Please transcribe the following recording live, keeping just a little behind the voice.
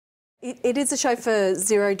It is a show for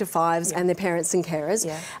 0 to 5s and their parents and carers.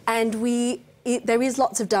 Yeah. And there is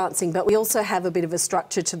lots of dancing, but we also have a bit of a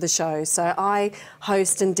structure to the show. So I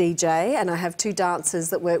host and DJ, and I have 2 dancers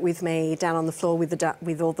that work with me down on the floor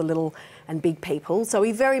with all the little and big people. So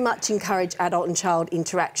we very much encourage adult and child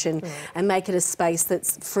interaction and make it a space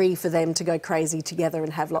that's free for them to go crazy together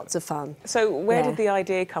and have lots of fun. So where did the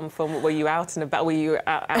idea come from? Were you out and about? Were you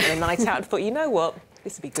out on a night out and thought, you know what?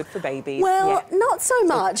 This would be good for babies. Well, not so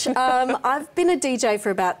much. I've been a DJ for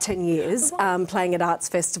about 10 years, playing at arts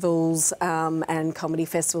festivals and comedy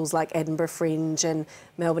festivals like Edinburgh Fringe and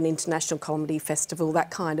Melbourne International Comedy Festival, that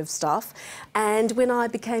kind of stuff. And when I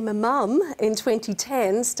became a mum in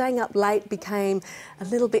 2010, staying up late became a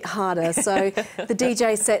little bit harder. So the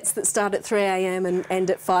DJ sets that start at 3 a.m. and end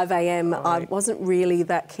at 5 a.m. I wasn't really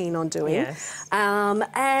that keen on doing. Yes.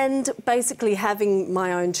 And basically having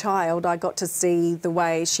my own child, I got to see the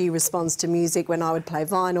way she responds to music when I would play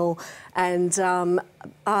vinyl, and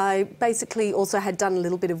I basically also had done a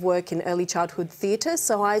little bit of work in early childhood theatre,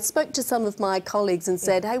 so I spoke to some of my colleagues and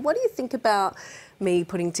said, hey, what do you think about me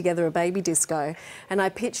putting together a baby disco? And I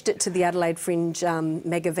pitched it to the Adelaide Fringe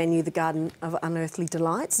mega venue, the Garden of Unearthly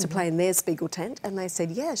Delights, to play in their Spiegel tent, and they said,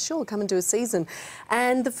 yeah, sure, come and do a season.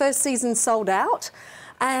 And the first season sold out,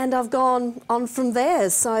 and I've gone on from there,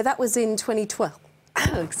 so that was in 2012.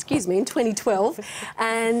 Excuse me, in 2012.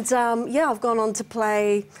 And yeah, I've gone on to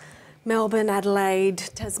play Melbourne, Adelaide,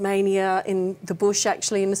 Tasmania, in the bush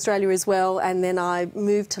actually, in Australia as well. And then I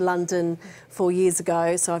moved to London 4 years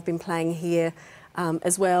ago, so I've been playing here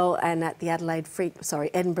as well, and at the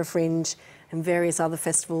Edinburgh Fringe and various other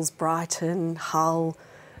festivals, Brighton, Hull,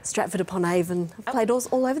 Stratford-upon-Avon. I've played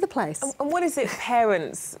all over the place. And what is it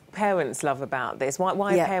parents love about this?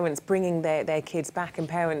 Why are parents bringing their kids back, and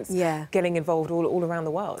parents getting involved all around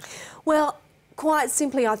the world? Well, quite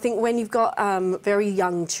simply, I think when you've got very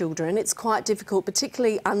young children, it's quite difficult,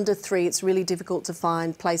 particularly under 3, it's really difficult to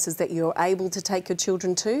find places that you're able to take your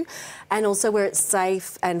children to, and also where it's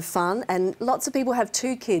safe and fun. And lots of people have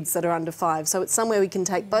 2 kids that are under 5, so it's somewhere we can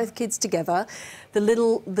take both kids together. The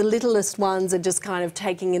littlest ones are just kind of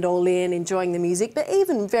taking it all in, enjoying the music, but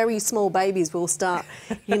even very small babies will start,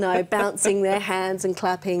 you know, bouncing their hands and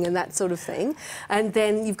clapping and that sort of thing. And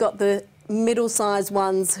then you've got the middle-sized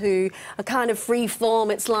ones who are kind of free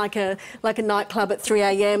form. It's like a nightclub at 3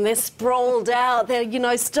 a.m. They're sprawled out, they're, you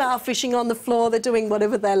know, starfishing on the floor, they're doing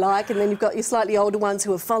whatever they like. And then you've got your slightly older ones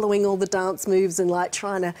who are following all the dance moves and like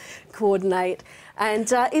trying to coordinate. And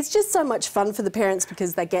it's just so much fun for the parents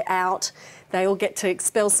because they get out, they all get to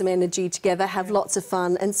expel some energy together, have lots of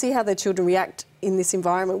fun and see how their children react in this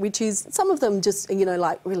environment, which is some of them just, you know,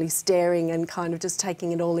 like really staring and kind of just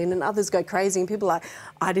taking it all in, and others go crazy and people are like,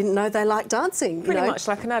 I didn't know they like dancing. Pretty much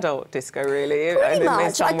like an adult disco, really. Pretty much.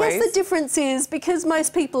 In some ways. I guess the difference is because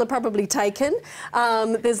most people are probably taken,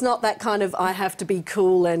 there's not that kind of I have to be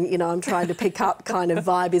cool and, you know, I'm trying to pick up kind of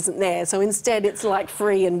vibe isn't there. So instead it's like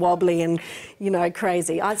free and wobbly and, you know,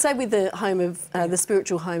 crazy. I'd say with the home of, the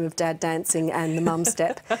spiritual home of dad dancing and the mum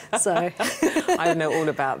step. So I know all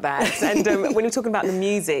about that. And when you're talking about the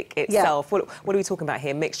music itself, what are we talking about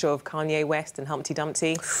here? Mixture of Kanye West and Humpty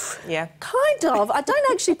Dumpty? Yeah. Kind of. I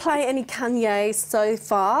don't actually play any Kanye so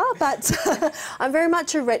far, but I'm very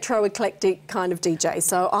much a retro eclectic kind of DJ.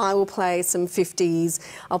 So I will play some 50s,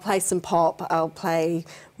 I'll play some pop, I'll play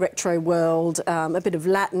retro world, a bit of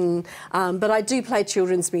Latin, but I do play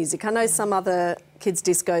children's music. I know some other kids'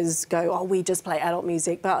 discos go, oh, we just play adult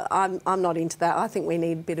music, but I'm not into that. I think we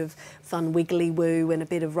need a bit of fun wiggly woo and a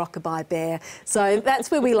bit of rockabye bear. So that's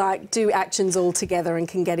where we like do actions all together and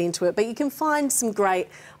can get into it. But you can find some great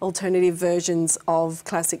alternative versions of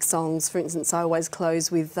classic songs. For instance, I always close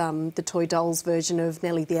with the Toy Dolls version of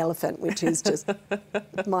Nellie the Elephant, which is just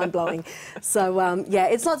mind-blowing. So yeah,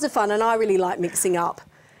 it's lots of fun, and I really like mixing up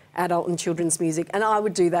adult and children's music, and I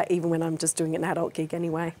would do that even when I'm just doing an adult gig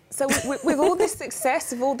anyway. So with all this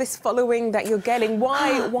success, with all this following that you're getting,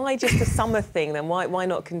 why just a summer thing then? Why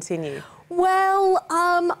not continue? Well,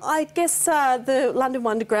 I guess the London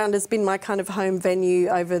Wonderground has been my kind of home venue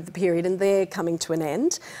over the period, and they're coming to an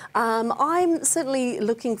end. I'm certainly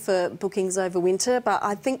looking for bookings over winter, but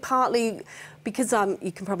I think partly because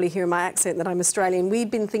you can probably hear in my accent that I'm Australian,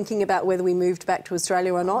 we'd been thinking about whether we moved back to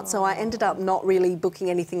Australia or not, so I ended up not really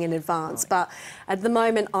booking anything in advance. But at the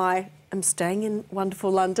moment, I am staying in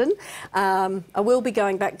wonderful London. I will be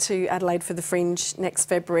going back to Adelaide for the Fringe next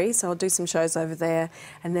February, so I'll do some shows over there,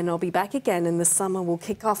 and then I'll be back again, and the summer will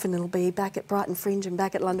kick off and it'll be back at Brighton Fringe and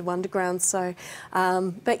back at London Wonderground. So,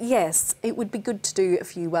 but yes, it would be good to do a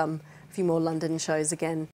few more London shows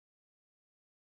again.